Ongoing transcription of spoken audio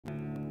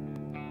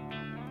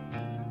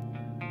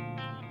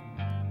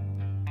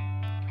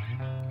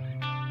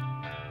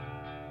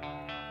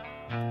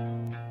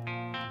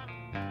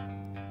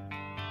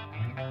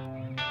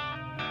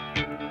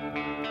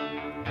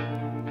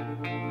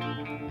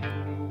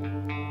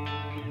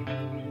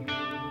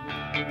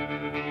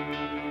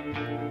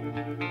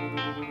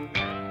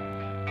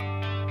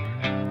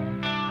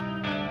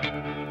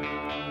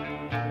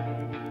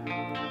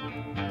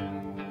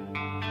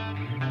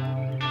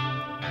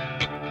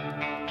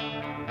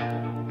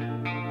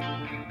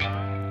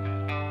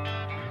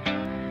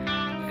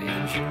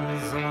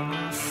angels on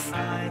the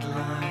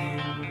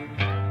sideline,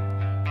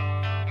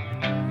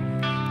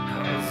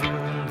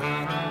 puzzled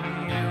and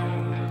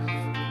amused.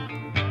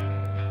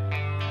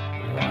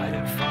 Why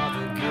did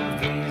Father give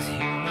these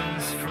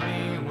humans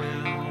free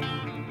will?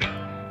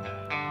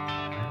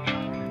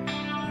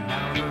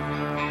 Now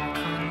they're all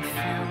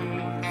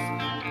confused.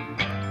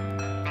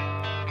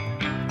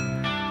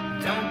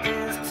 Don't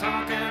these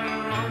talking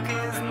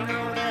monkeys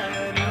know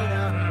that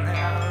Eden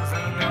has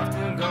enough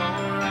to go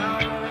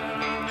around?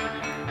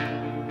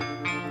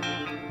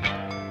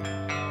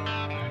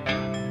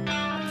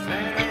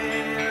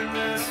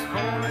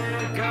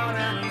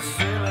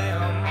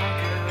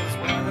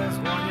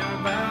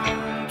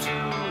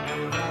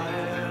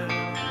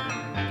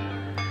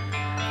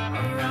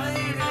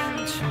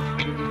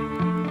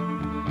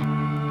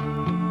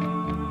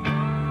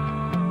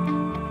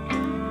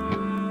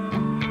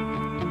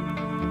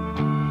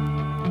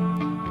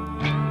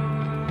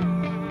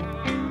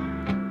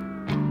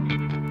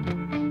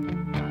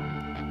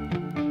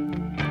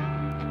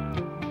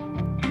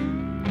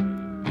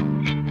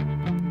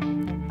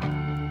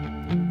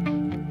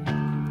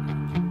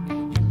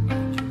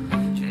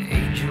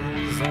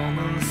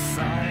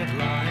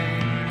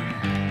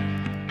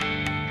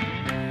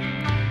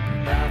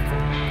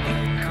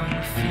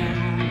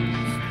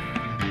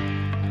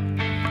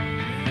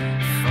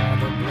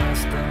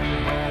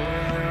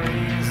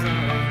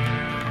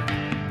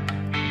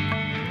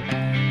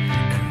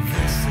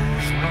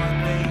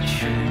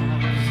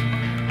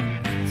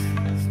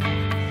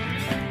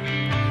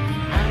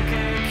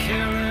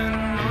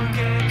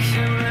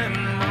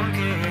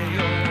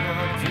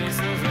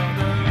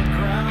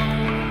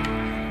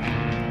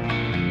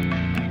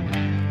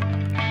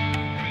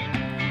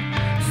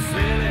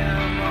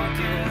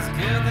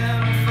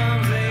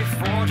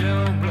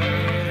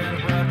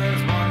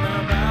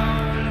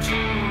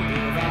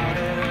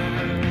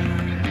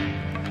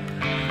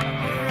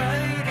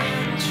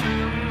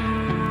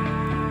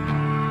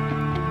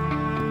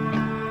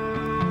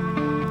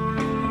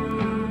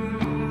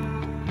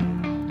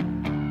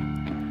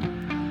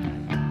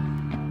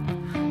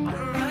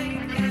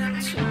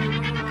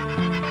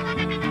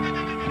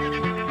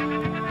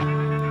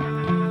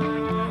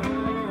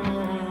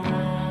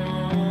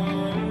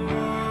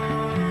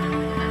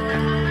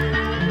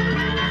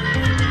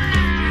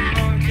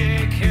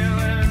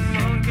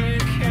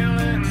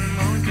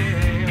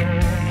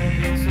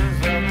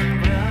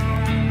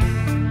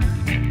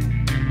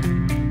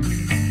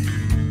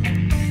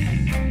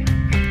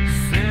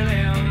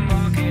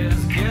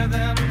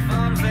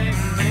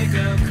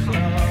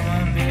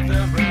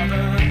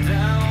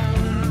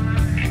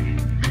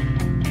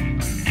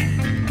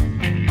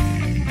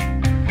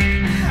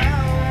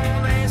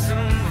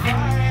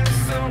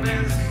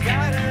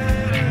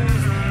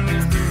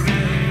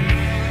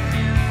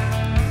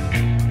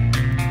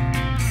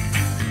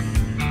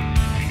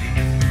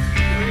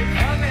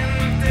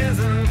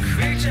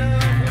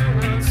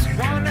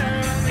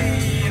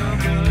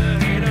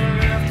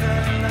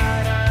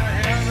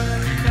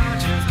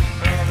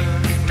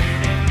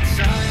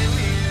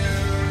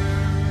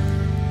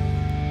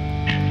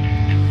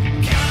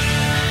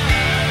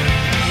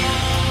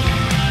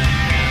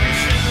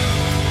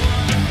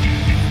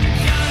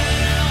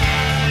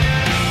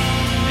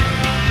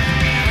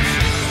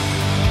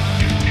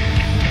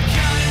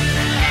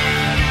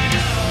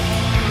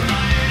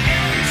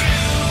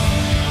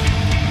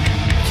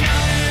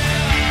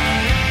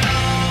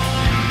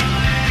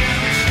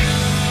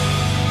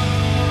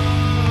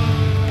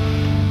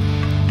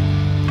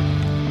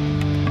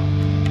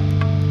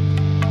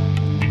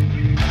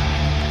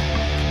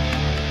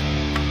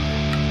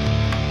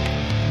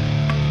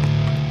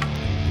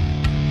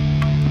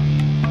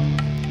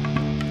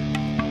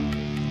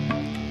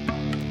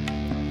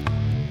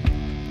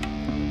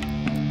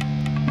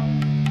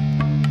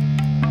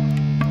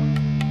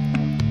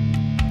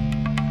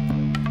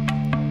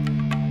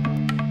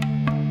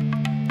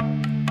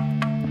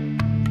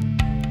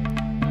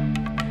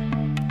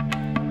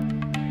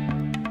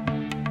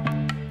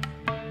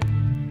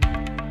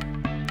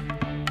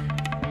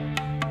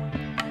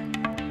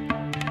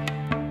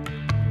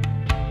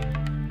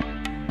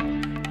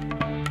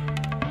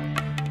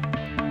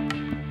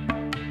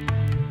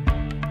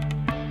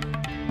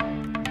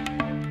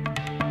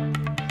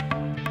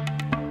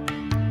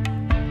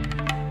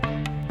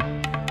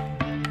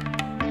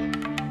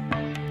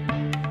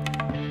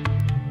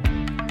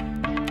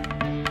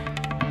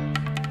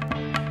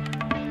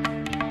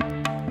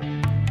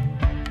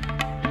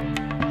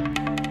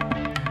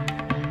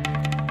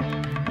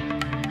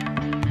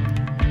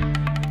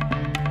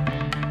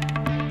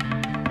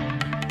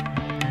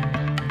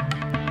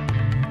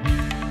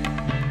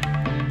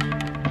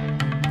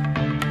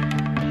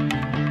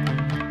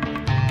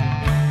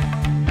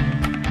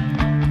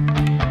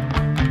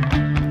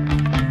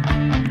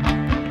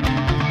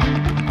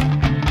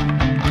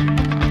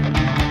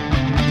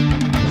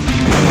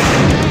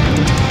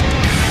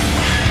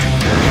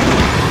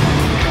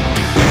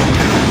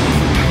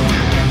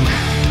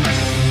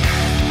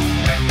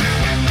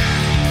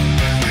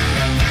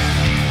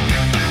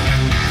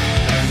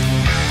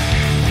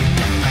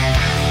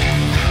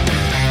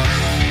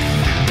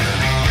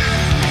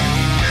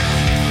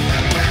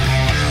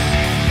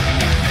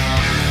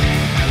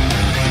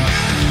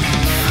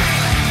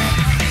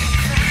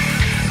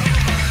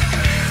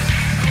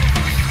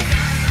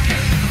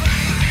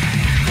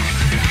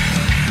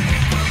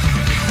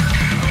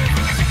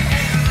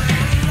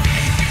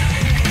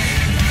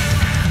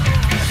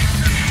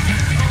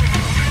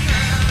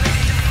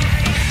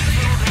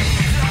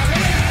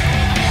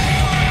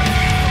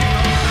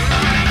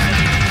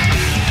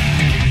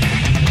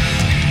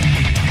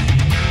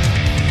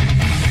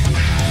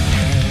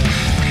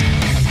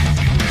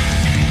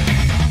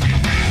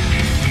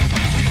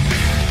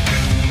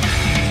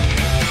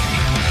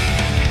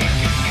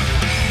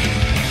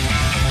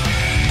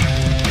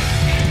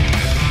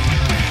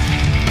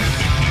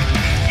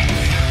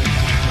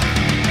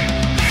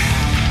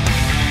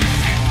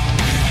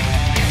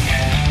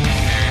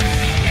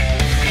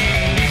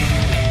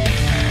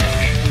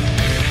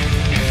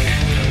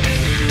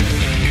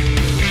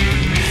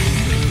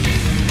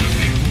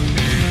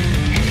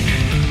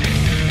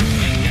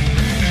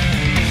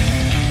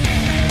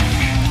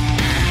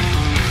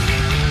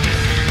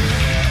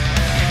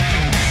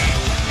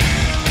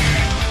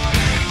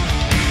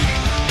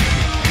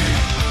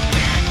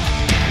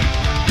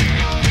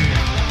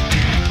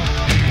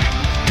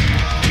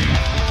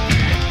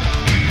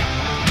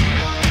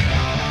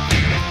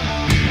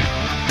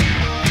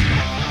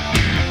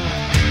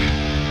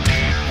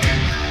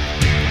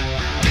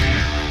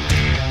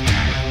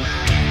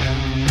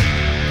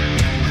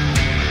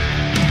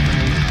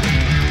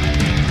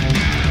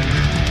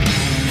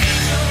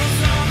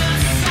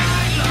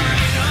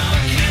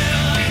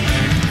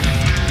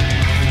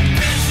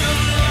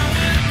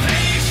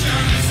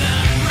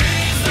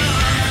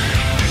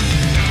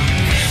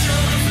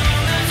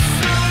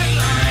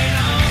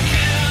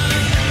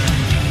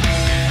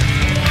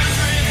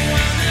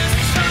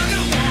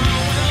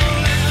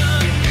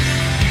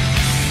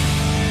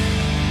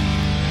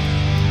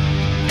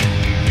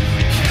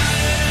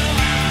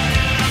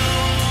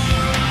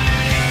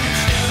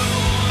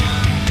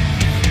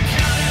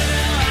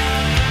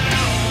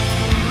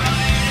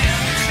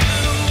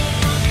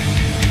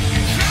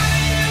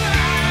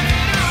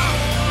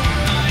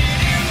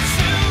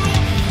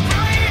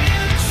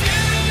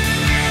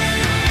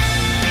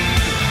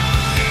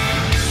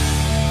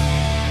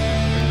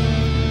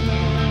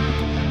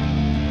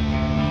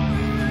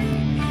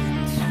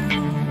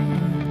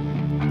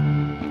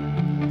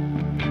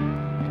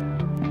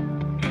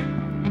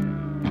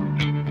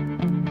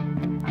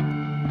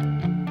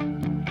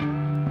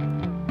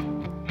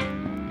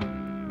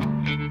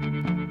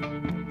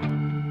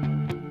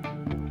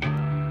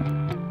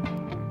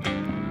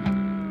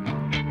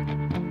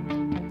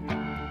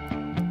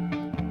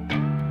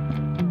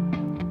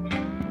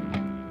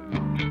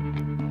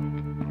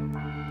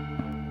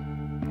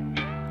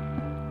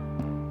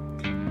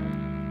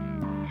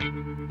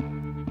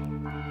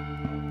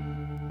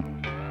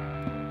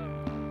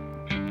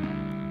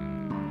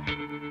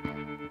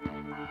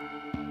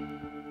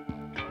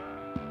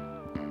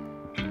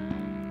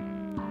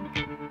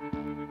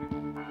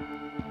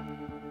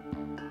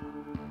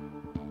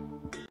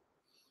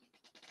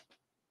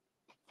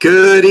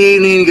 Good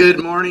evening,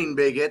 good morning,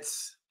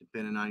 bigots,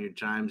 depending on your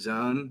time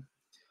zone.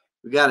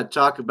 We got to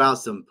talk about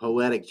some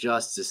poetic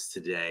justice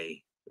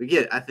today.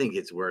 I think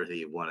it's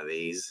worthy of one of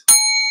these.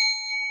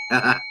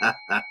 On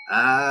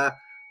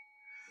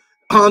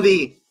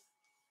the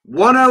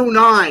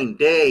 109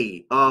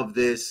 day of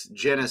this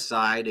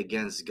genocide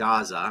against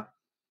Gaza,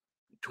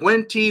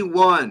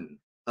 21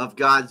 of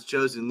God's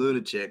chosen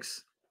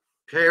lunatics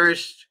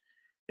perished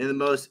in the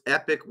most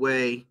epic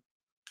way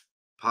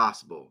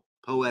possible.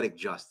 Poetic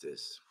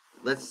justice.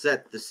 Let's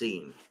set the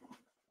scene.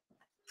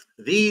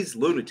 These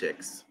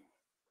lunatics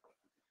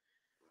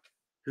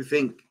who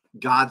think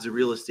God's a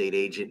real estate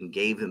agent and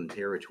gave them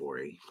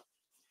territory,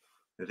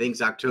 and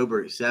thinks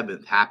October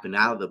 7th happened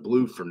out of the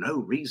blue for no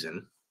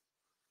reason.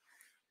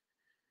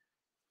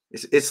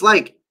 It's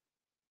like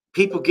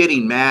people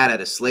getting mad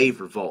at a slave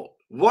revolt.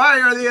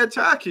 Why are they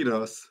attacking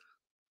us?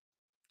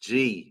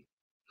 Gee,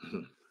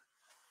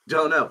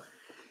 don't know.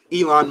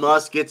 Elon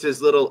Musk gets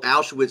his little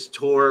Auschwitz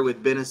tour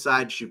with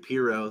Benicide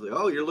Shapiro. Like,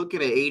 oh, you're looking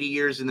at 80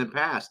 years in the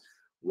past.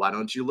 Why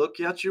don't you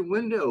look out your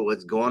window?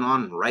 What's going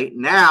on right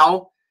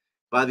now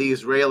by the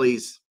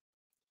Israelis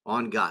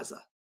on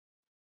Gaza?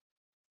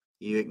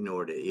 You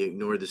ignored it. You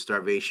ignored the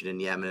starvation in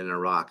Yemen and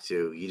Iraq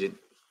too. You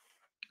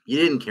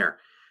didn't care.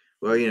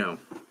 Well,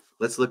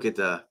 let's look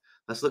at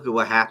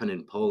what happened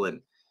in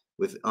Poland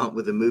with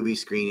the movie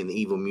screen and the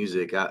evil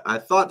music. I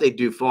thought they'd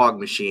do fog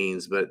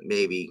machines, but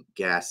maybe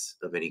gas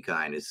of any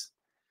kind is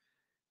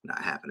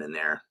not happening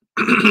there.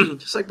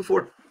 Just like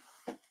before.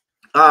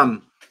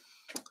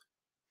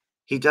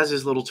 He does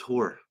his little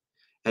tour,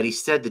 and he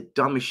said the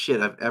dumbest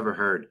shit I've ever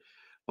heard.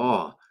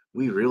 Oh,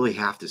 we really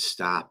have to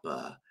stop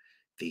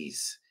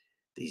these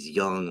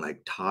young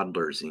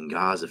toddlers in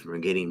Gaza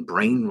from getting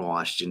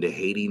brainwashed into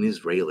hating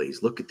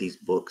Israelis. Look at these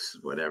books,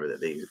 whatever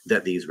that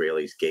the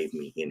Israelis gave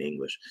me in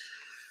English.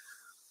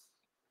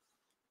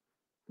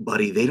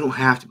 Buddy, they don't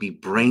have to be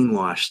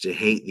brainwashed to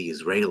hate the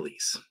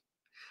Israelis.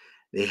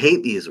 They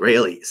hate the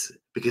Israelis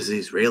because the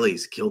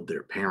Israelis killed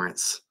their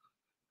parents.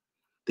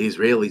 The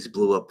Israelis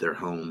blew up their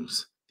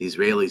homes. The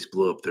Israelis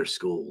blew up their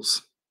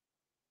schools.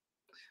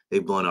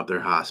 They've blown up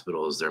their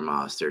hospitals, their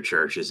mosques, their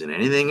churches, and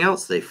anything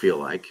else they feel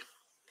like.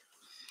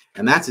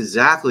 And that's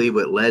exactly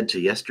what led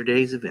to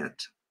yesterday's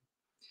event.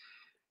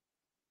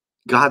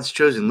 God's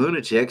chosen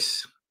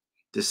lunatics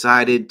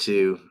decided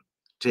to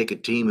take a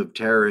team of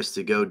terrorists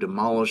to go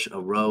demolish a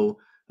row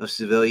of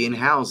civilian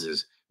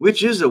houses,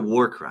 which is a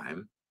war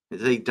crime.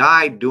 They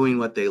died doing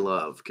what they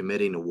love,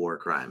 committing a war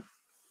crime.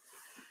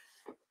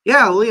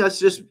 Yeah, let's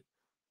just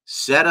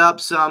set up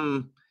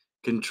some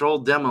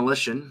controlled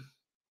demolition,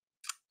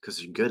 because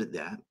they're good at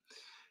that,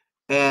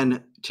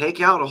 and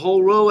take out a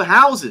whole row of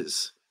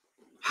houses.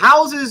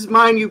 Houses,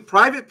 mind you,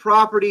 private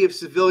property of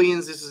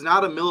civilians. This is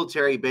not a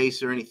military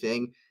base or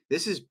anything.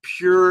 This is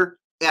pure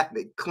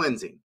ethnic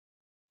cleansing.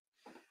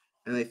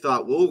 And they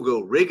thought, we'll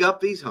go rig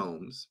up these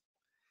homes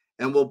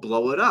and we'll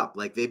blow it up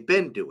like they've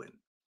been doing.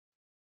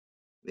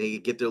 They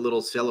get their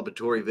little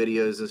celebratory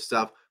videos and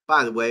stuff.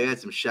 By the way, I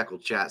had some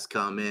Shekelchats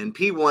come in.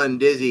 P1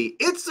 Dizzy,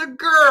 it's a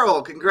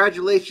girl.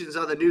 Congratulations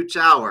on the new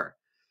tower.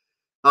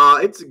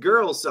 It's a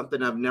girl,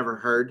 something I've never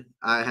heard.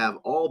 I have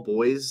all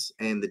boys,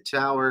 and the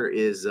tower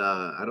is,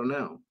 I don't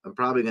know. I'm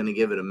probably going to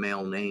give it a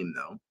male name,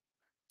 though.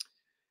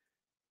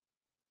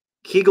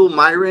 Kleagle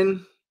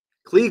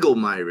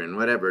Myron,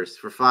 whatever,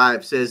 for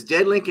 5, says,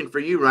 Dead Lincoln for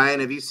you,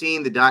 Ryan. Have you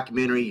seen the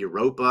documentary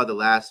Europa, The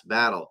Last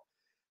Battle?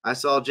 I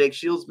saw Jake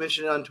Shields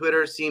mention it on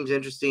Twitter. Seems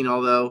interesting,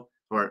 also,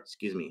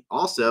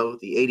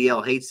 the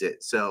ADL hates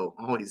it, so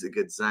always a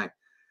good sign.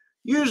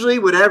 Usually,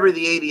 whatever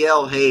the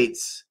ADL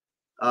hates,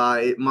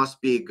 it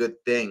must be a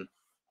good thing.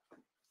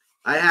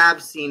 I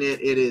have seen it.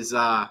 It is,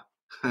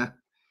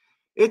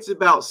 it's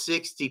about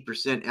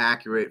 60%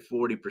 accurate,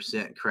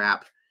 40%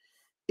 crap.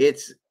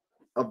 It's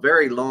a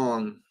very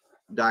long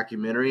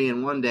documentary,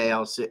 and one day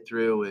I'll sit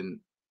through and,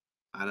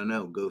 I don't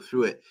know, go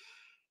through it.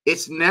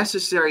 It's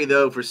necessary,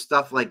 though, for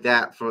stuff like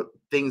that, for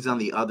things on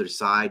the other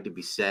side to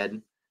be said.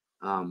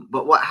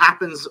 But what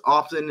happens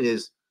often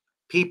is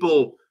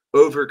people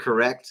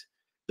overcorrect.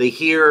 They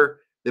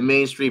hear the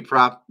mainstream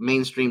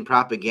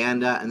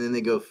propaganda, and then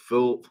they go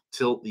full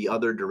tilt the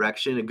other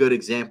direction. A good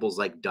example is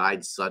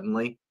died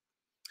suddenly.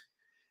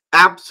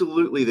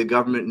 Absolutely, the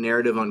government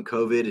narrative on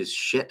COVID is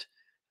shit,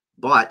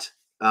 but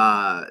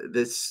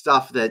this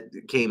stuff that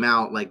came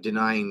out,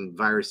 denying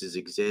viruses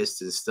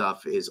exist and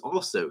stuff, is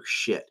also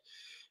shit.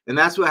 And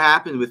that's what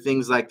happened with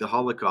things like the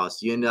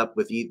Holocaust. You end up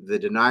with the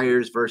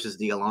deniers versus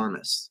the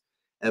alarmists,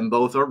 and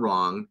both are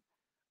wrong.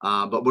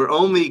 But we're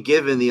only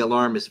given the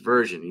alarmist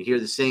version. You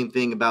hear the same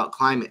thing about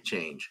climate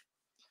change.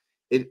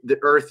 The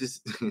Earth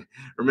is,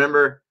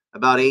 remember,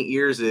 about 8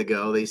 years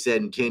ago, they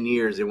said in 10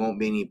 years there won't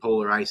be any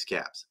polar ice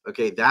caps.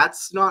 Okay,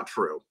 that's not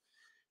true.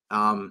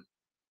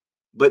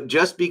 But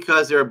just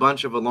because there are a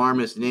bunch of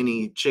alarmists and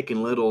any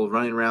Chicken Little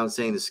running around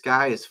saying the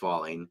sky is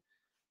falling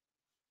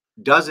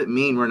doesn't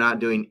mean we're not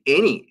doing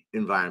any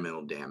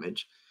environmental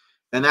damage.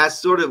 And that's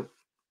sort of...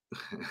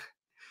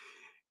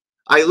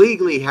 I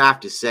legally have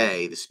to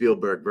say the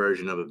Spielberg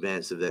version of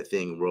events of that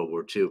thing in World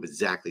War II of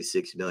exactly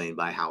 6 million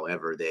by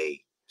however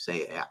they say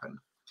it happened.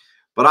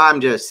 But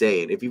I'm just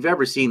saying, if you've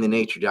ever seen the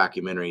nature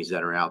documentaries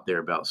that are out there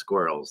about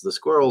squirrels, the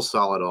squirrels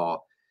saw it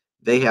all.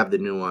 They have the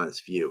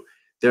nuanced view.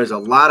 There's a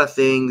lot of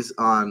things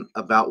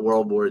about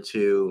World War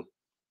II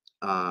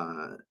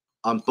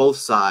on both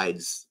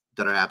sides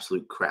that are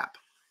absolute crap.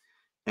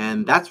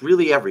 And that's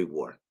really every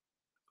war.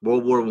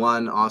 World War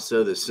I,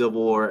 also the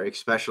Civil War,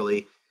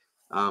 especially.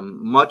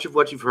 Much of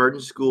what you've heard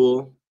in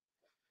school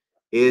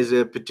is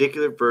a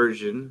particular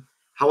version.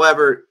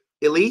 However,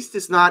 at least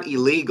it's not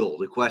illegal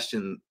to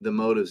question the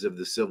motives of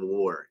the Civil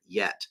War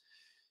yet.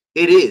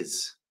 It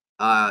is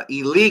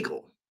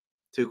illegal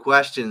to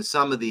question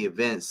some of the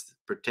events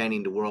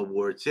pertaining to World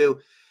War II,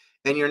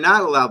 and you're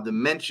not allowed to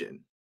mention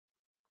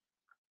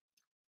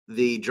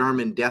the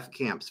German death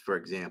camps, for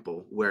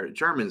example, where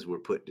Germans were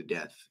put to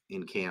death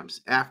in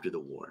camps after the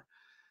war,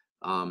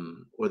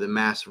 or the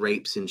mass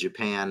rapes in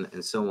Japan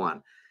and so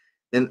on.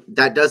 And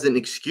that doesn't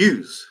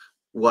excuse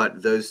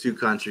what those two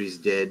countries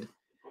did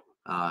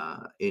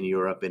in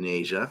Europe and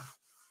Asia,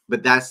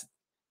 but that's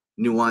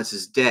nuance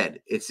is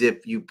dead. It's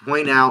if you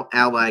point out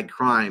Allied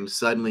crimes,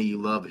 suddenly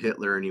you love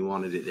Hitler and you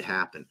wanted it to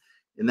happen.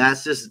 And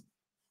that's just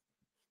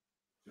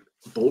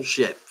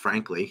bullshit,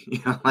 frankly.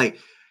 Like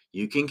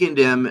you can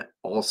condemn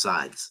all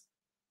sides.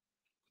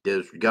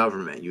 There's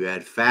government. You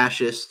had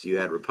fascists, you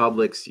had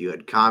republics, you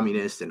had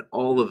communists, and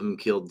all of them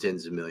killed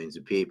tens of millions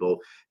of people.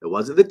 It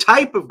wasn't the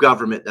type of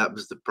government that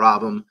was the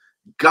problem.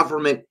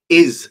 Government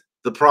is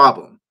the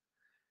problem.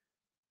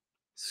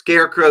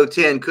 Scarecrow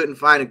 10 couldn't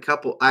find a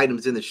couple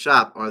items in the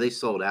shop. Are they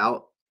sold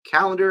out?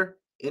 Calendar,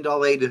 End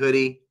All Aid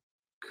hoodie,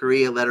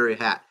 Korea letter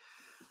hat.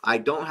 I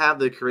don't have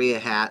the Korea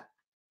hat.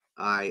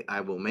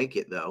 I will make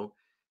it though.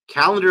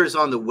 Calendar is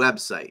on the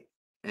website,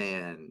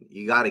 and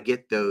you got to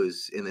get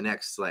those in the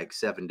next like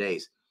 7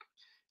 days.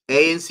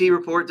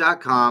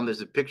 ancreport.com.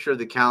 There's a picture of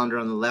the calendar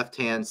on the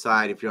left-hand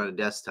side if you're on a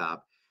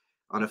desktop.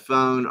 On a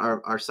phone,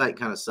 our site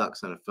kind of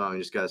sucks on a phone. You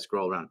just got to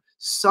scroll around.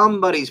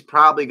 Somebody's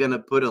probably going to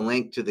put a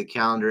link to the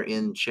calendar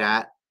in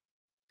chat,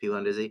 P.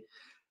 Odysee,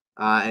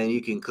 and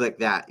you can click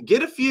that.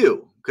 Get a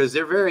few because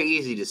they're very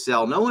easy to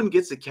sell. No one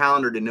gets a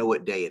calendar to know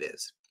what day it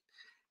is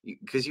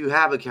because you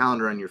have a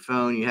calendar on your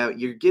phone.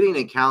 You're getting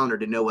a calendar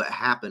to know what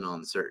happened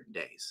on certain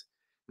days.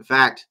 In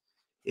fact,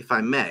 if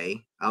I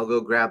may, I'll go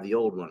grab the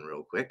old one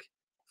real quick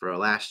for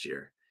last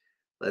year.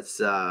 Let's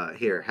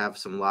here have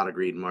some Lotta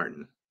Greed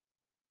Martin.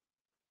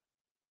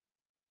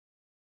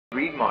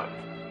 Reed Martin,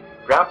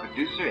 proud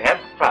producer and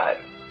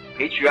proprietor,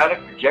 patriotic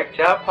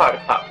projectile party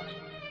poppers.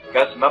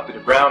 Got some up to the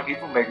brown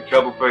people making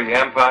trouble for your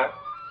empire?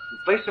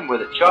 Replace them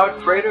with a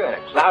charred freighter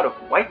and a cloud of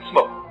white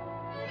smoke.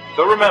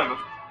 So remember,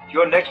 if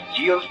your next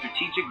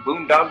geostrategic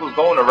boondoggle's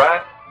going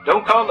awry,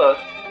 don't call us,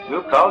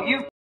 we'll call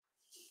you.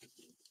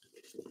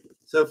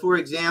 So, for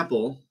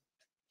example,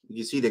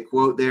 you see the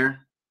quote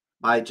there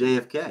by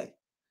JFK.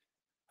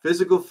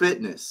 Physical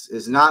fitness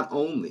is not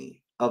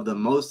only of the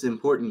most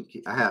important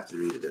I have to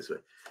read it this way.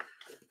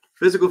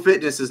 Physical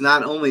fitness is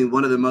not only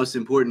one of the most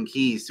important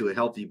keys to a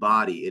healthy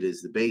body, it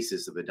is the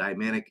basis of a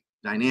dynamic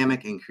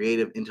and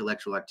creative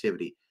intellectual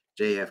activity,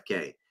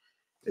 JFK.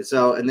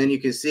 And then you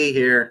can see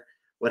here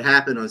what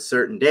happened on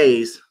certain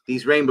days.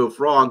 These rainbow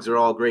frogs are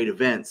all great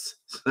events.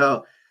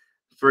 So,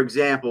 for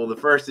example, the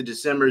 1st of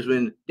December is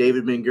when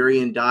David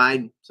Ben-Gurion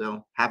died,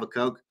 so have a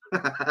Coke.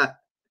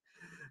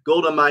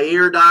 Golda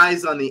Meir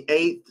dies on the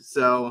 8th,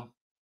 so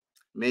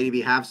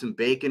maybe have some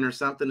bacon or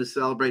something to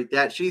celebrate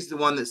that. She's the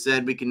one that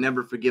said we can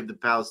never forgive the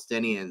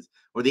Palestinians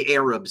or the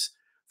Arabs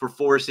for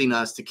forcing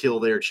us to kill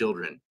their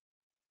children.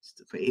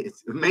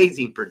 It's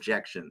amazing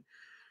projection.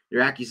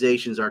 Your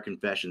accusations are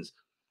confessions.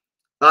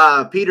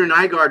 Peter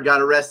Nygaard got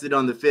arrested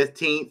on the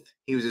 15th.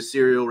 He was a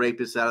serial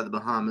rapist out of the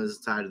Bahamas,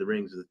 tied to the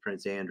rings with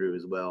Prince Andrew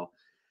as well.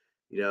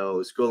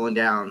 Scrolling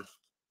down.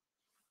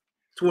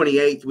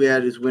 28th, we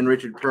had is when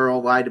Richard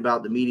Pearl lied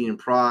about the meeting in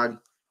Prague.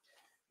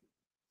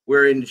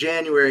 We're in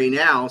January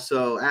now,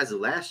 so as of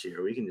last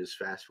year, we can just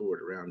fast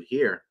forward around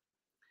here.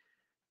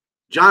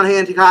 John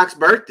Hancock's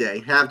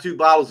birthday, have 2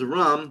 bottles of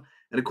rum.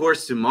 And of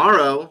course,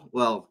 tomorrow,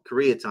 well,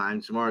 Korea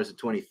time, tomorrow's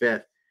the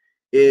 25th,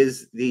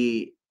 is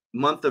the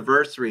month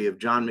anniversary of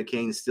John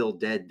McCain's Still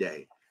Dead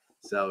Day.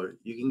 So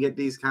you can get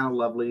these kind of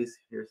lovelies.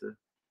 Here's the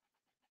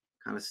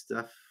kind of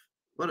stuff.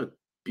 What a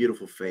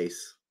beautiful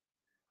face.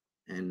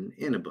 And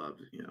in above,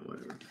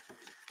 whatever.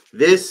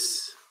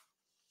 This,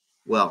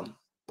 well,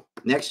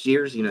 next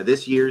year's,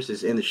 this year's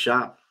is in the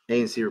shop,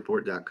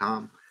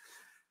 ancreport.com.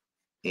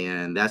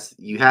 And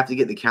you have to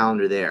get the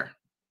calendar there.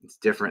 It's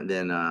different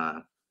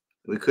than,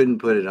 we couldn't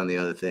put it on the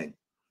other thing.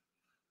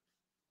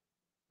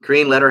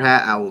 Korean letter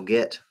hat I will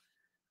get.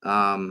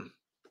 A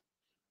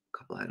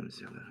couple items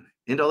there.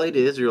 End All Aid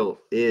to Israel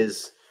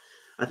is,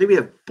 I think we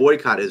have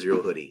Boycott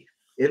Israel hoodie.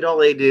 End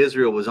All Aid to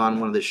Israel was on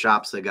one of the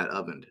shops that got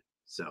ovened.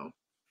 So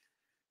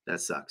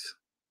that sucks.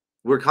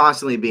 We're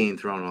constantly being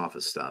thrown off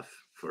of stuff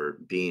for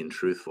being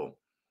truthful.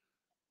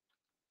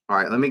 All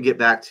right, let me get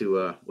back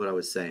to what I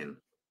was saying.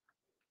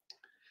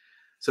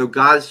 So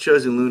God's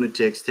chosen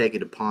lunatics take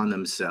it upon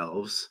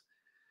themselves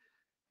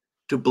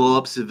to blow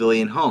up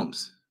civilian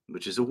homes,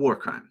 which is a war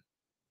crime.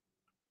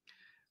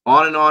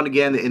 On and on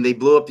again, and they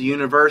blew up the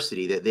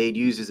university that they'd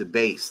use as a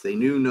base. They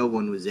knew no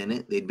one was in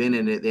it. They'd been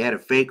in it. They had a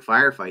fake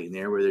firefight in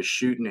there where they're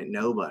shooting at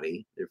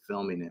nobody. They're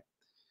filming it.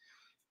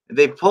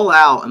 They pull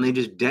out and they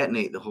just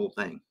detonate the whole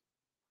thing.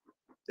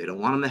 They don't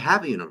want them to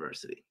have a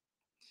university.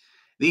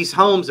 These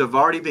homes have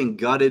already been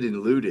gutted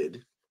and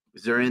looted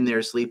because they're in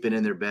there sleeping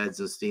in their beds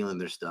and stealing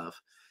their stuff.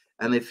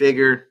 And they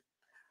figure,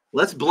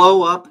 let's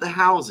blow up the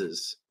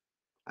houses.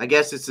 I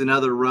guess it's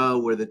another row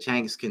where the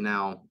tanks can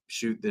now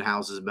shoot the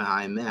houses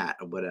behind that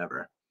or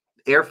whatever.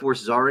 The Air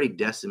Force has already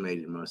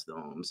decimated most of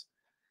the homes.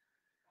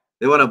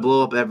 They want to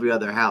blow up every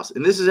other house.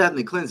 And this is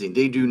ethnic cleansing.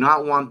 They do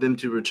not want them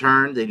to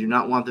return. They do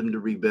not want them to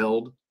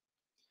rebuild.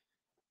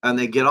 And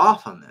they get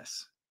off on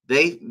this.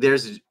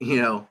 There's,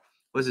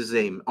 what's his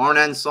name?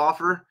 Arnan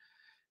Sofer.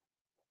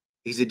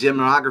 He's a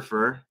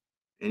demographer.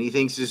 And he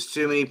thinks there's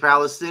too many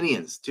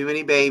Palestinians, too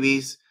many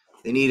babies.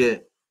 They need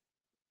a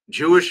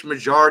Jewish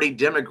majority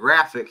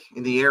demographic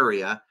in the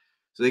area.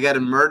 So they got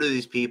to murder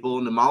these people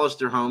and demolish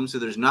their homes so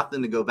there's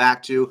nothing to go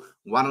back to.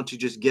 Why don't you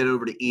just get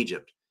over to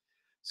Egypt?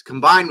 It's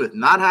combined with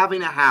not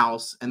having a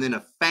house and then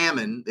a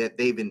famine that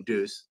they've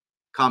induced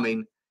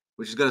coming,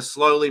 which is going to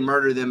slowly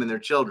murder them and their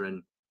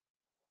children.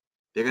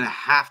 They're going to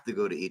have to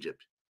go to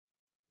Egypt.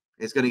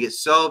 It's going to get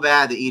so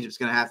bad that Egypt's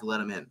going to have to let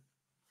them in.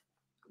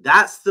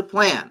 That's the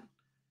plan.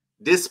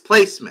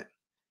 Displacement,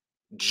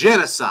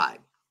 genocide,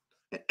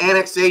 and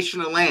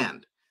annexation of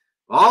land.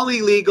 All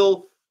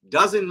illegal,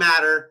 doesn't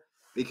matter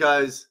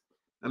because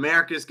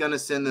America's going to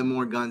send them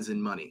more guns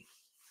and money.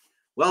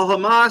 Well,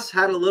 Hamas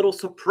had a little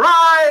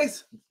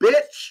surprise,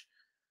 bitch.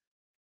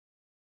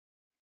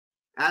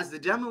 As the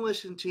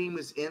demolition team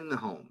was in the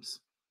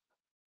homes.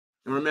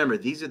 And remember,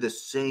 these are the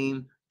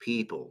same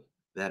people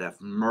that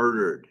have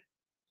murdered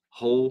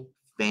whole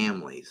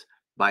families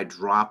by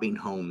dropping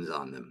homes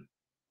on them.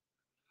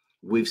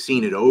 We've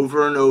seen it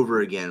over and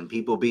over again.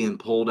 People being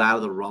pulled out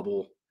of the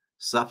rubble,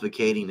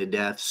 suffocating to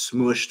death,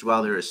 smushed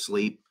while they're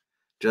asleep.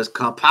 Just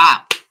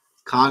pop,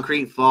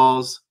 concrete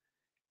falls.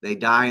 They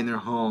die in their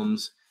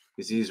homes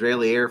because the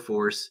Israeli Air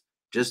Force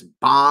just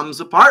bombs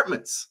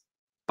apartments,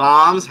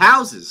 bombs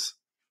houses.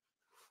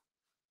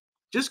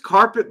 Just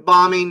carpet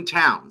bombing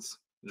towns,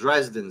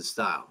 Dresden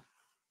style.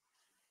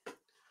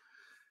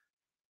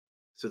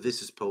 So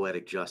this is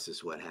poetic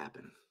justice, what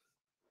happened.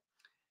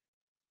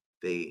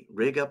 They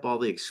rig up all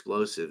the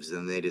explosives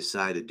and they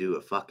decide to do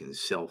a fucking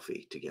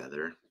selfie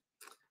together.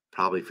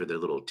 Probably for their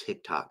little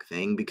TikTok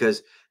thing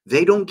because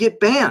they don't get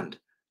banned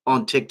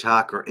on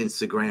TikTok or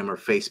Instagram or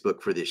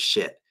Facebook for this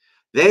shit.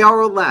 They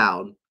are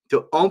allowed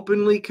to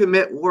openly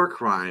commit war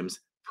crimes,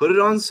 put it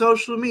on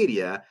social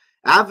media,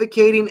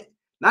 advocating,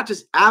 not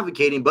just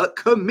advocating, but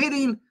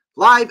committing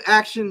live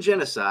action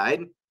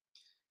genocide,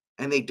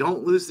 and they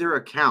don't lose their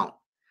account.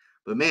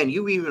 But man,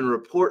 you even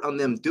report on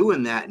them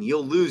doing that and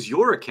you'll lose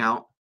your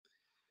account.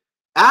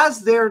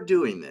 As they're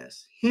doing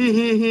this,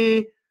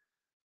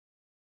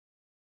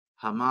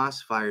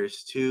 Hamas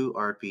fires 2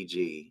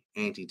 RPG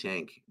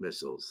anti-tank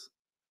missiles.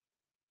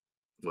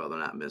 Well, they're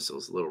not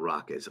missiles, little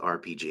rockets,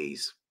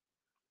 RPGs.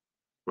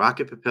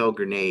 Rocket-propelled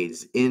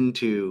grenades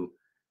into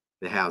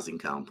the housing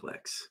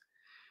complex,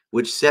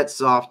 which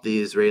sets off the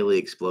Israeli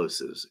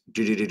explosives.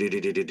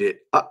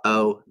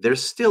 Uh-oh, they're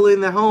still in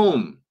the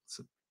home.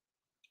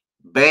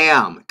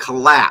 Bam,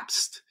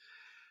 collapsed.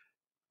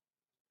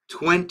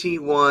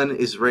 21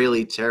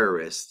 Israeli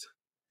terrorists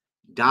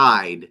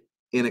died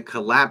in a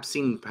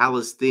collapsing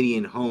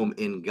Palestinian home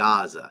in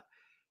Gaza.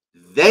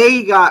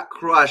 They got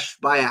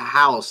crushed by a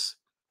house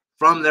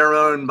from their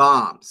own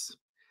bombs.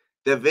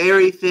 The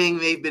very thing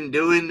they've been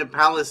doing to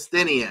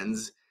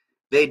Palestinians,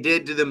 they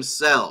did to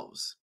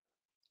themselves.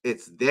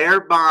 It's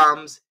their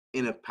bombs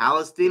in a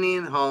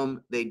Palestinian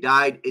home. They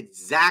died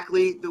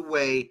exactly the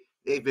way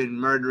they've been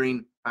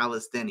murdering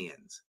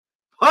Palestinians.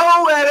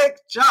 Poetic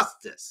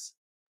justice.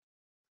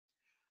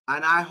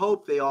 And I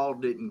hope they all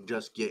didn't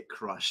just get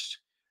crushed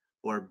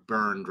or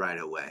burned right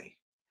away.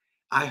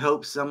 I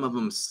hope some of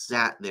them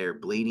sat there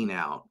bleeding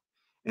out.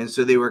 And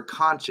so they were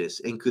conscious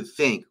and could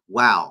think,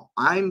 wow,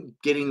 I'm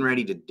getting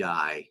ready to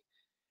die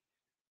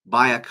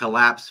by a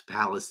collapsed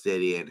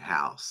Palestinian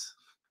house.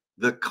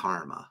 The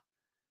karma.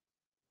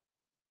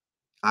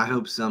 I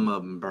hope some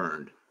of them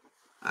burned.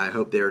 I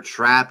hope they were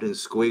trapped and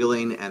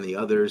squealing and the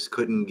others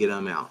couldn't get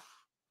them out.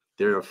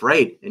 They're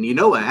afraid. And you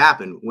know what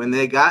happened when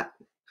they got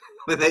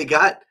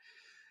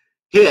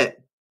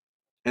hit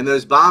and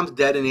those bombs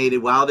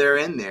detonated while they're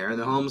in there and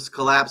the homes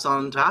collapse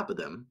on top of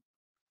them.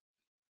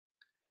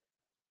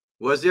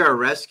 Was there a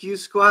rescue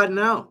squad?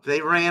 No,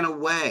 they ran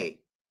away.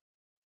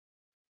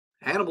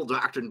 Hannibal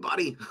doctrine,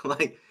 buddy.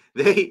 Like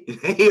they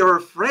are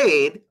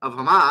afraid of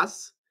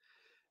Hamas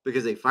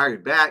because they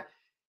fired back,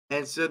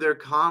 and so their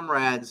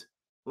comrades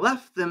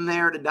left them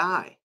there to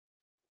die.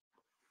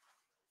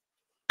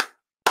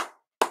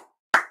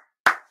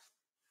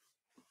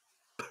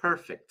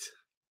 Perfect.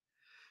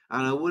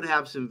 And I would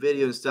have some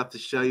video and stuff to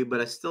show you,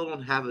 but I still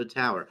don't have a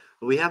tower.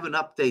 But we have an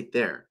update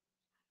there.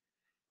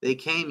 They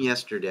came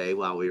yesterday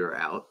while we were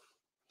out.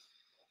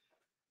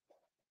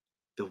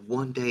 The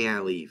one day I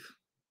leave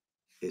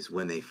is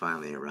when they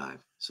finally arrive.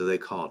 So they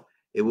called.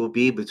 It will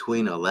be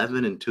between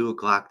 11 and 2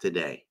 o'clock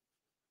today.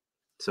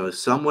 So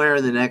somewhere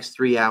in the next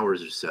 3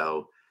 hours or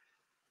so,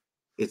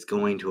 it's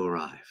going to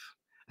arrive.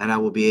 And I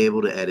will be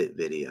able to edit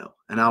video.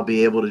 And I'll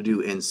be able to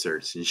do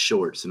inserts and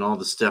shorts and all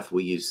the stuff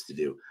we used to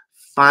do.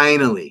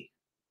 Finally.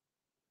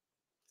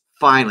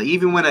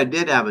 Even when I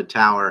did have a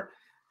tower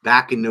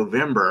back in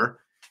November,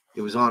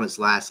 it was on its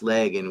last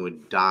leg and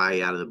would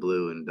die out of the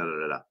blue and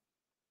da-da-da-da.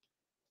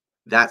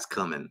 That's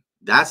coming.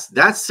 That's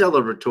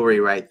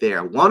celebratory right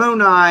there.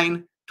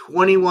 109,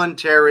 21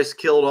 terrorists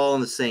killed all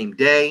in the same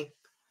day.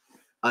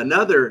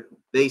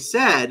 They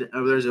said,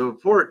 there's a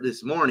report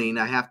this morning,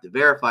 I have to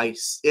verify,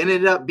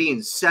 ended up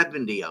being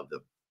 70 of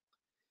them.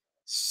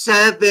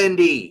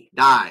 70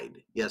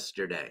 died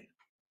yesterday.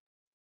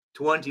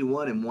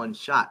 21 in one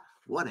shot.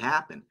 What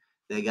happened?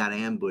 They got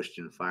ambushed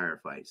in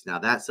firefights. Now,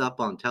 that's up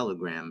on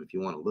Telegram if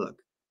you want to look.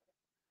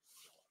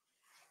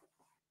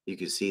 You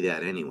can see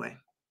that anyway.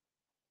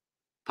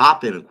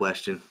 Pop in a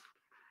question.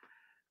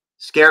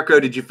 Scarecrow,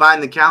 did you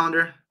find the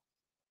calendar?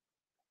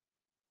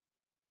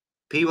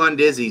 P1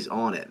 Dizzy's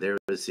on it. There,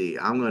 let's see.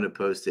 I'm going to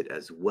post it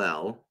as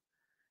well.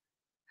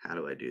 How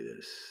do I do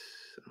this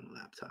on the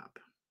laptop?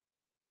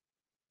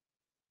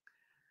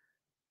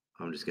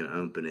 I'm just going to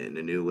open it in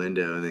a new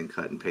window and then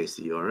cut and paste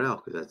the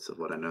URL because that's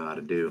what I know how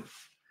to do.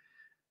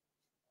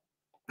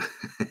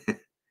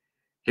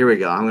 Here we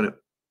go. I'm going to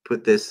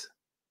put this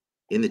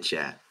in the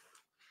chat.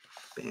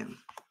 Bam.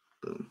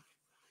 Boom.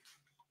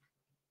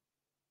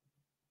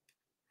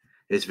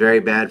 It's very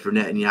bad for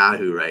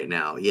Netanyahu right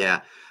now.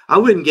 Yeah, I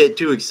wouldn't get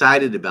too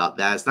excited about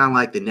that. It's not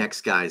like the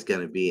next guy is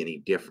going to be any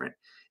different.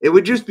 It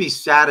would just be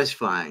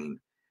satisfying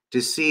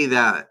to see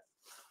that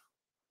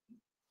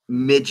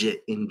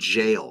midget in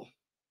jail.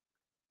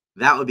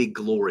 That would be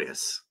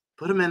glorious.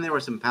 Put him in there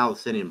with some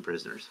Palestinian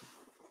prisoners.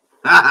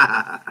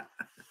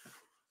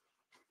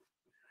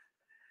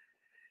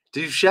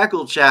 Do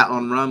Shekelchat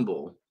on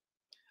Rumble.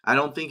 I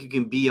don't think you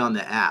can be on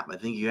the app. I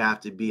think you have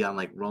to be on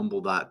like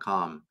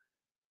rumble.com.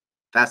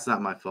 That's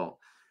not my fault.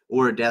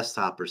 Or a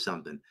desktop or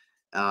something.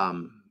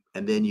 And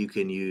then you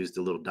can use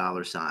the little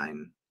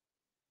 $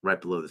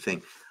 right below the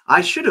thing.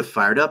 I should have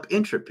fired up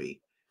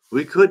Entropy.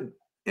 We could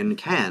and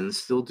can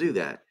still do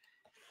that.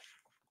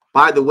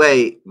 By the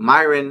way,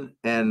 Myron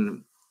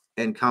and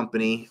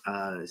company,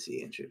 let's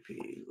see,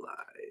 Entropy Live.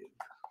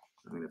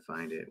 I'm going to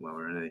find it while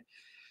we're in it.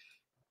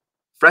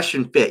 Fresh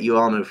and Fit. You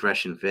all know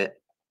Fresh and Fit.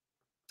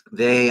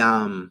 They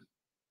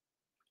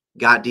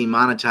got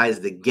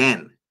demonetized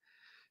again.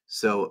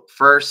 So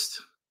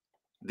first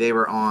they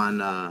were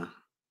on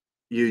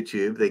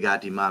YouTube. They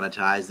got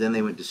demonetized. Then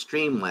they went to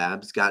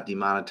Streamlabs, got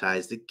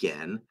demonetized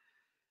again.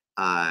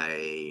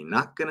 I'm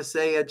not going to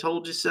say I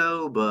told you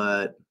so,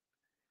 but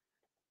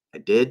I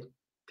did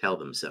tell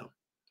them so.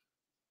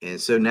 And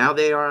so now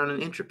they are on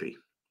an Entropy.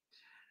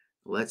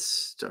 Let's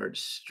start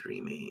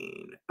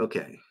streaming.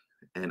 Okay.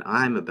 And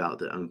I'm about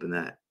to open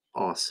that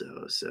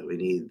also. So we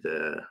need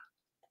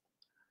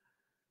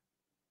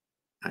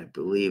I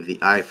believe the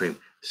iframe.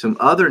 Some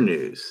other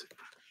news.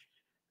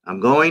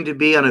 I'm going to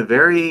be on a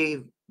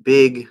very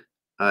big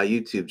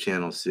YouTube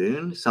channel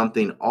soon.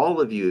 Something all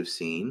of you have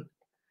seen.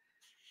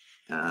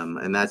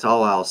 And that's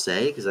all I'll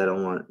say because I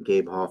don't want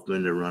Gabe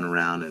Hoffman to run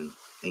around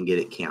and get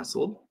it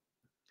canceled.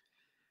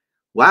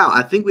 Wow,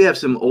 I think we have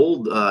some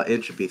old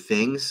Entropy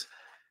things.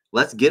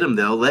 Let's get them,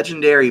 though.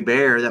 Legendary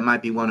Bear, that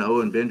might be one of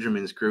Owen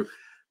Benjamin's crew.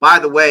 By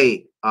the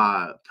way,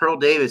 Pearl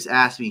Davis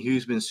asked me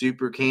who's been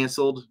super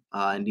canceled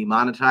and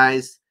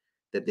demonetized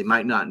that they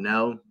might not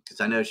know,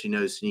 because I know she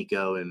knows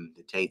Sneeko and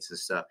the Tates and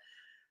stuff.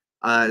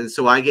 And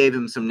so I gave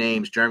him some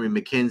names: Jeremy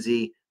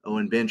McKenzie,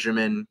 Owen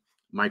Benjamin,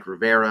 Mike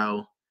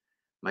Rivero,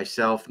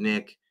 myself,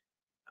 Nick.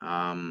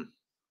 Who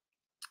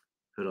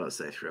else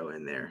did I throw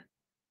in there?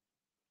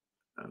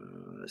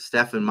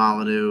 Stefan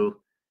Molyneux,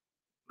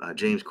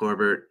 James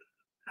Corbett,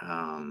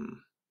 and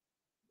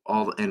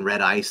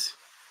Red Ice,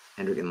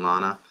 Hendrik and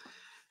Lana.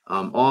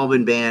 All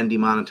been banned,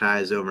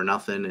 demonetized over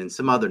nothing, and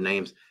some other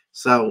names.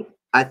 So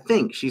I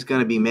think she's going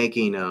to be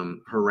making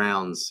her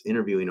rounds,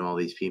 interviewing all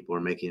these people,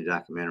 or making a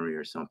documentary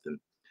or something.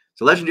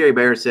 So Legendary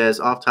Bear says,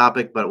 off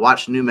topic, but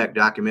watched Numek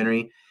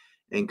documentary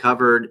and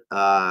covered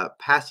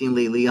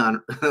passingly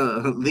Leon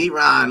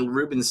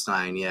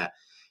Rubinstein. Yeah.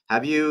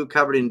 Have you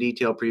covered in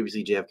detail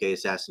previously JFK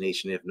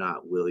assassination? If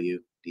not, will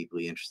you?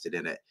 Deeply interested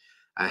in it.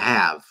 I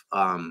have.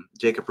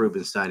 Jacob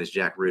Rubinstein is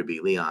Jack Ruby.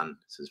 Leon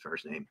is his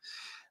first name.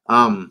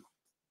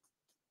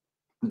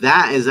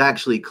 That is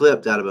actually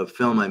clipped out of a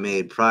film I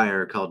made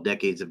prior called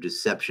Decades of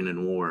Deception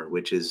and War,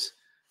 which is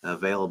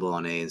available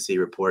on ANC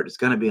Report. It's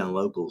going to be on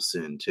Locals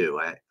soon, too.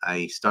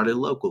 I started a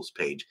Locals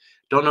page.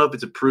 Don't know if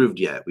it's approved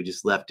yet. We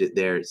just left it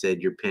there. It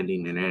said you're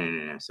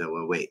pending. So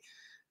we'll wait.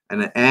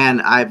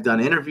 And I've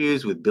done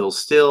interviews with Bill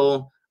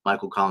Still,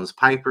 Michael Collins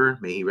Piper,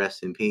 may he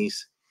rest in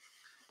peace,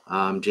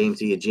 James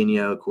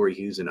Eugenio, Corey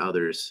Hughes, and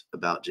others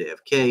about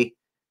JFK.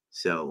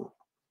 So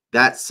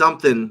that's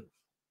something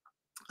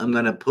I'm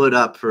going to put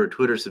up for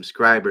Twitter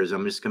subscribers.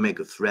 I'm just going to make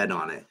a thread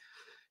on it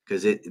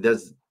because it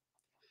does.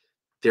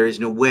 There is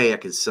no way I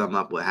can sum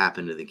up what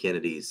happened to the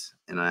Kennedys,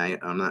 and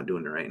I'm not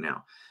doing it right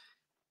now.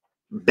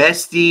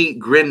 Bestie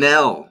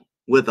Grinnell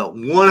with a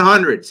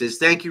 100 says,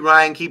 thank you,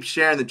 Ryan. Keep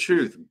sharing the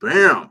truth.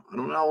 Bam. I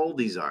don't know how old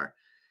these are.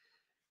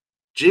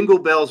 Jingle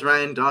bells,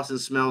 Ryan. Dawson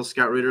smells.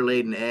 Scott Ritter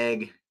laid an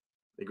egg.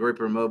 The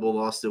Groper Mobile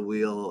lost a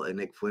wheel, and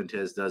Nick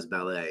Fuentes does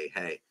ballet.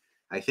 Hey,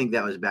 I think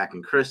that was back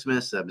in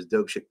Christmas. That was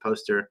Dope Chick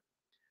poster.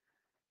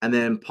 And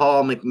then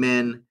Paul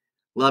McMinn,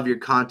 love your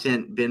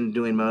content. Been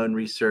doing my own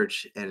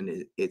research,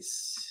 and it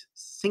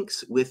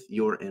syncs with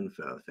your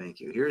info. Thank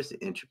you. Here's the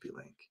entropy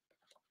link.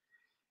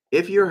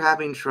 If you're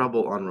having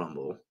trouble on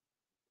Rumble,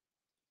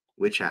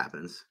 which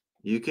happens,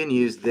 you can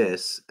use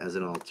this as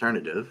an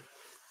alternative.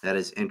 That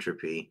is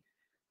entropy.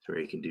 It's where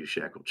you can do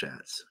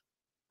Shekelchats.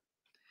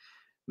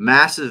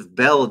 Massive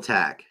bell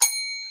attack.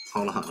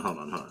 Hold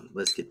on.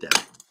 Let's get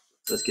that.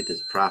 Let's get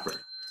this proper.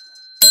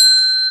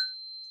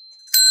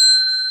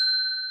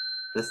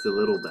 That's the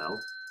little bell.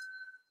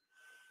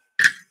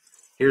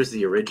 Here's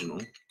the original.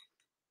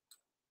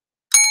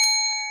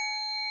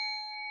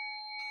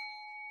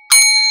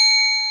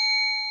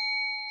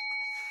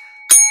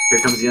 Here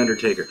comes the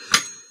Undertaker.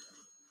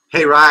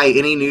 Hey, Rye,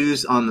 any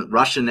news on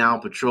Russia now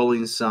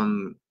patrolling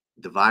some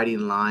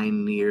dividing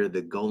line near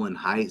the Golan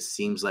Heights?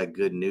 Seems like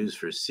good news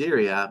for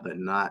Syria, but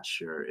not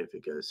sure if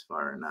it goes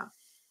far enough.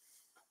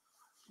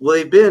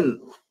 Well,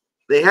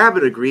 they have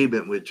an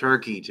agreement with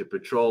Turkey to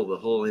patrol the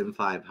whole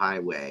M5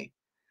 highway,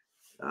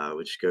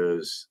 which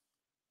goes,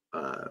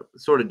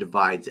 sort of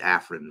divides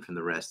Afrin from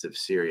the rest of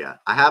Syria.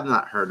 I have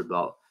not heard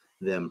about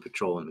them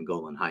patrolling the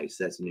Golan Heights.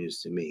 That's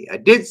news to me. I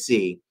did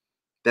see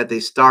that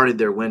they started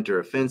their winter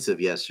offensive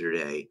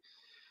yesterday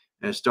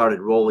and started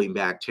rolling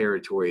back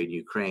territory in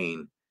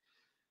Ukraine.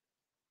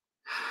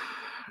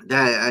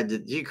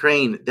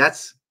 Ukraine,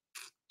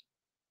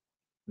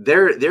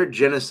 they're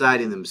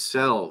genociding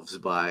themselves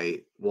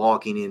by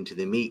walking into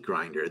the meat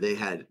grinder. They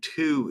had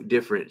two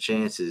different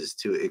chances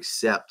to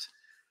accept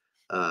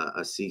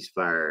a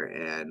ceasefire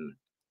and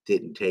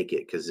didn't take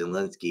it because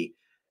Zelensky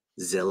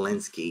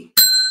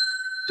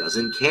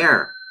doesn't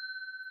care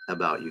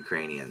about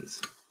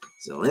Ukrainians.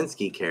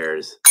 Zelensky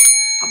cares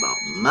about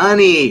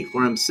money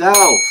for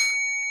himself.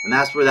 And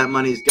that's where that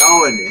money's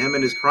going, to him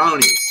and his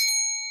cronies.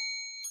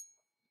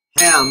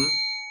 Him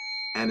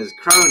and his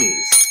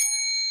cronies.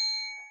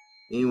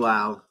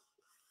 Meanwhile,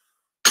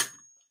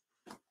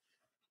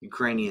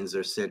 Ukrainians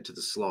are sent to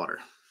the slaughter.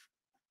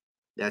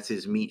 That's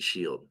his meat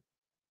shield.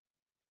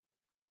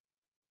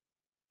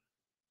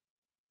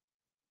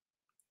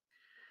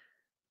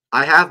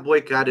 I have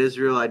boycott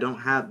Israel. I don't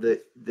have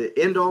the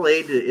end all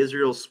aid to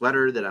Israel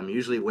sweater that I'm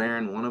usually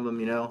wearing. One of them,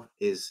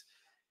 is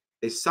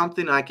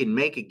something I can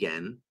make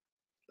again.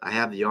 I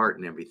have the art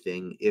and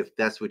everything, if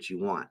that's what you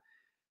want.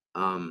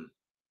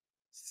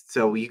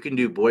 So you can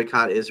do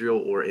boycott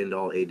Israel or end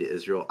all aid to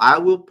Israel. I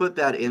will put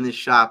that in the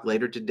shop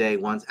later today,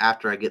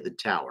 after I get the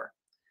tower.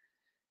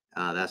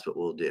 That's what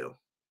we'll do.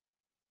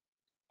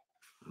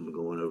 I'm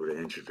going over to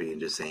entropy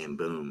and just saying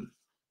boom.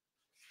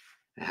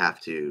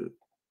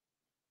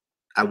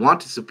 I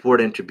want to support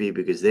entropy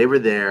because they were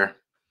there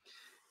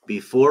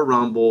before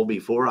Rumble,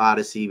 before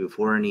Odysee,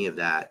 before any of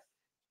that.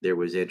 There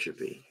was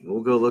entropy.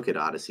 We'll go look at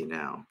Odysee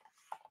now.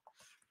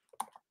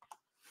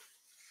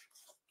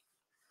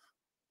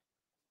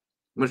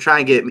 I'm going to try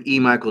and get E.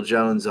 Michael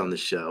Jones on the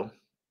show.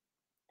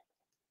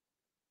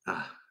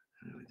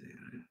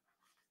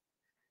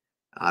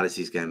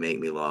 Odyssee's going to make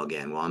me log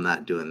in. Well, I'm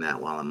not doing that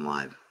while I'm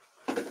live.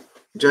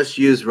 Just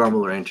use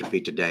Rumble or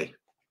entropy today.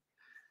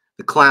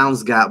 The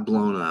clowns got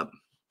blown up.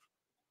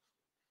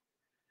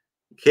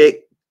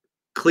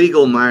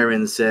 Kliegel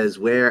Myron says,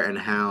 where and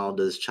how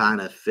does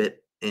China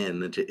fit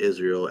into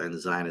Israel and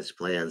Zionist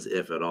plans,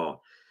 if at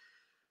all?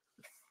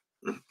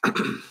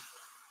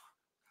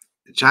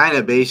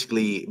 China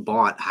basically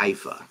bought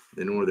Haifa,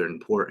 the northern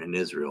port in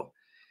Israel.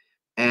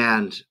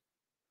 And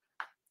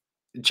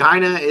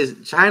China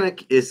is kind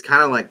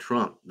of like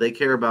Trump. They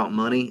care about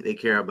money. They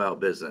care about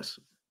business.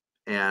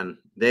 And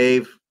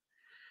they've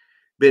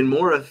been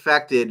more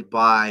affected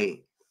by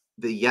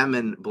the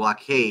Yemen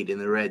blockade in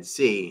the Red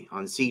Sea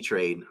on sea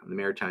trade, on the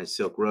Maritime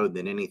Silk Road,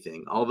 than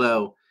anything.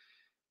 Although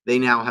they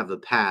now have the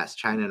pass.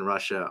 China and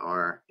Russia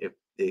are, if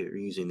they're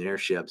using their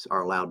ships,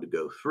 are allowed to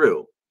go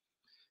through.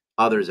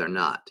 Others are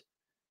not.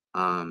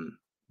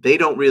 They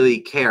don't really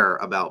care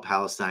about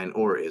Palestine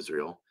or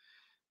Israel.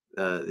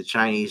 The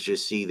Chinese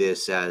just see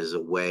this as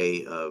a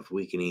way of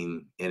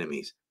weakening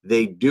enemies.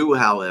 They do,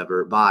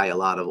 however, buy a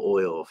lot of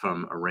oil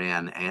from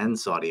Iran and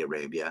Saudi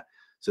Arabia,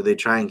 so they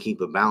try and keep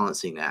a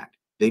balancing act.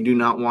 They do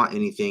not want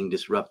anything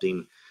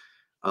disrupting,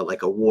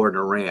 like a war in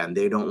Iran.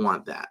 They don't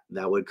want that.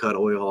 That would cut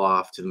oil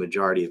off to the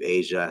majority of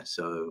Asia,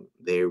 so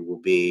they will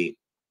be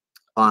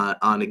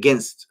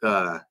against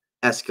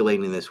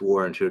escalating this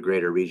war into a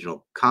greater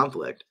regional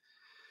conflict.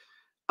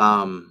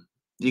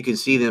 You can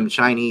see them.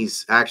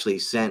 Chinese actually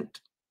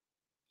sent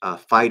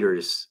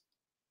fighters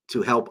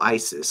to help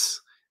ISIS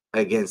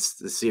against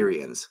the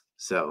Syrians.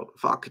 So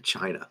fuck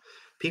China.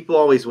 People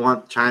always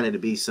want China to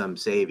be some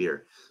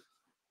savior.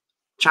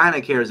 China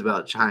cares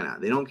about China.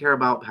 They don't care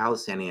about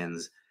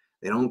Palestinians.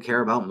 They don't care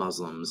about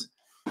Muslims.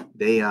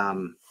 They jail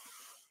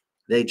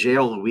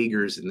the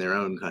Uyghurs in their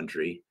own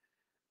country.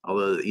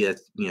 Although,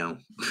 yes, a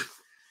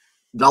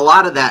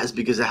lot of that is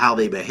because of how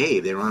they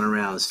behave. They run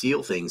around and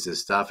steal things and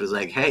stuff. It's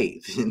like,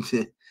 hey,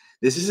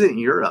 this isn't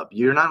Europe.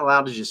 You're not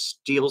allowed to just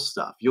steal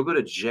stuff. You'll go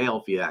to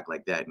jail if you act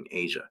like that in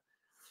Asia.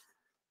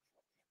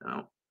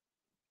 No.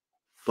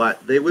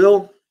 But they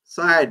will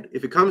side.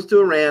 If it comes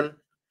to Iran,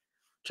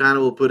 China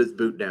will put its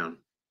boot down.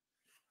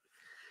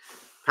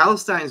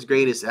 Palestine's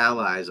greatest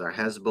allies are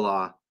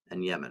Hezbollah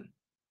and Yemen.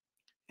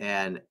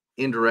 And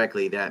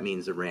indirectly, that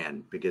means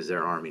Iran because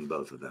they're arming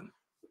both of them.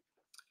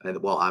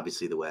 And, well,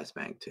 obviously the West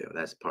Bank, too.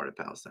 That's part of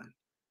Palestine.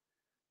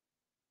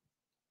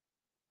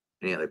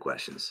 Any other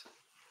questions?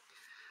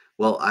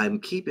 Well, I'm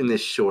keeping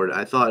this short.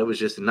 I thought it was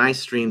just a nice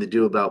stream to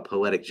do about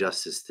poetic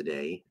justice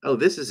today. Oh,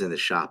 this is in the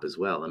shop as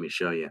well. Let me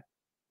show you.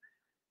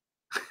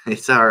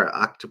 It's our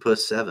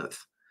Octopus 7th.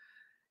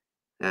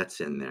 That's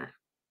in there.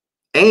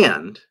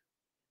 And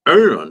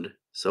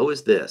so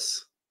is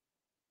this.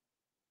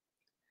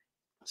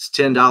 It's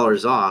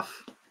 $10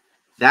 off.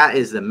 That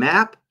is the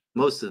map,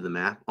 most of the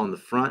map on the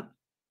front,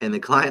 and the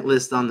client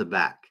list on the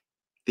back.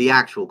 The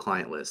actual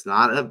client list,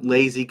 not a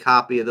lazy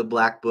copy of the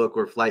Black Book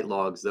or flight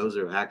logs. Those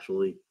are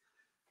actually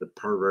the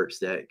perverts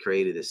that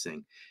created this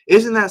thing.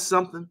 Isn't that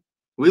something?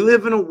 We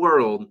live in a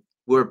world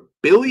where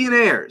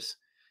billionaires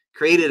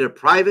created a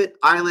private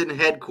island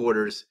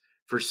headquarters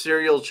for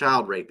serial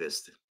child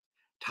rapists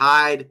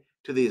tied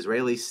to the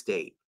Israeli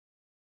state.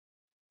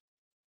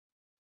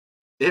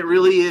 It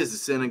really is the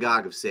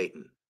synagogue of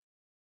Satan.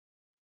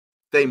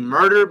 They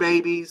murder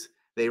babies,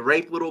 they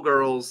rape little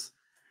girls,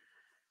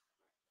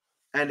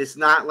 and it's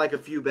not like a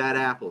few bad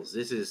apples.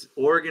 This is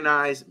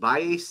organized by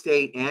a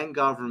state and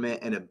government,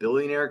 and a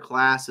billionaire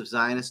class of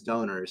Zionist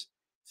donors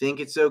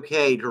think it's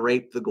okay to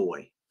rape the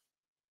goy.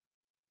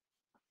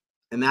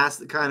 And that's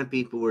the kind of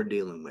people we're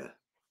dealing with.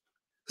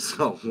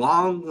 So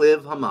long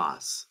live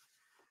Hamas.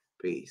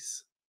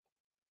 Peace.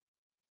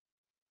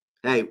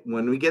 Hey,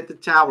 when we get the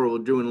tower, we're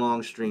doing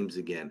long streams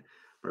again.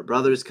 My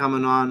brother's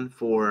coming on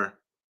for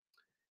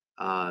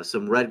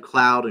some Red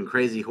Cloud and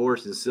Crazy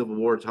Horse and Civil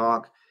War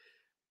talk.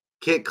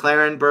 Kit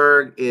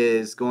Clarenberg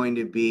is going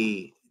to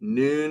be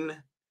noon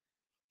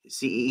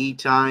CEE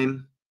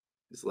time.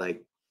 It's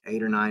like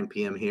 8 or 9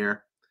 p.m.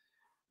 here,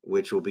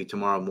 which will be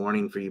tomorrow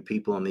morning for you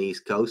people on the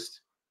East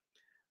Coast.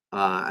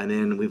 And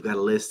then we've got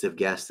a list of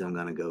guests I'm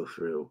going to go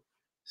through.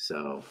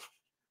 So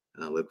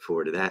I look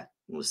forward to that.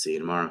 We'll see you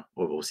tomorrow,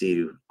 or we'll see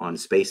you on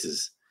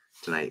Spaces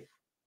tonight.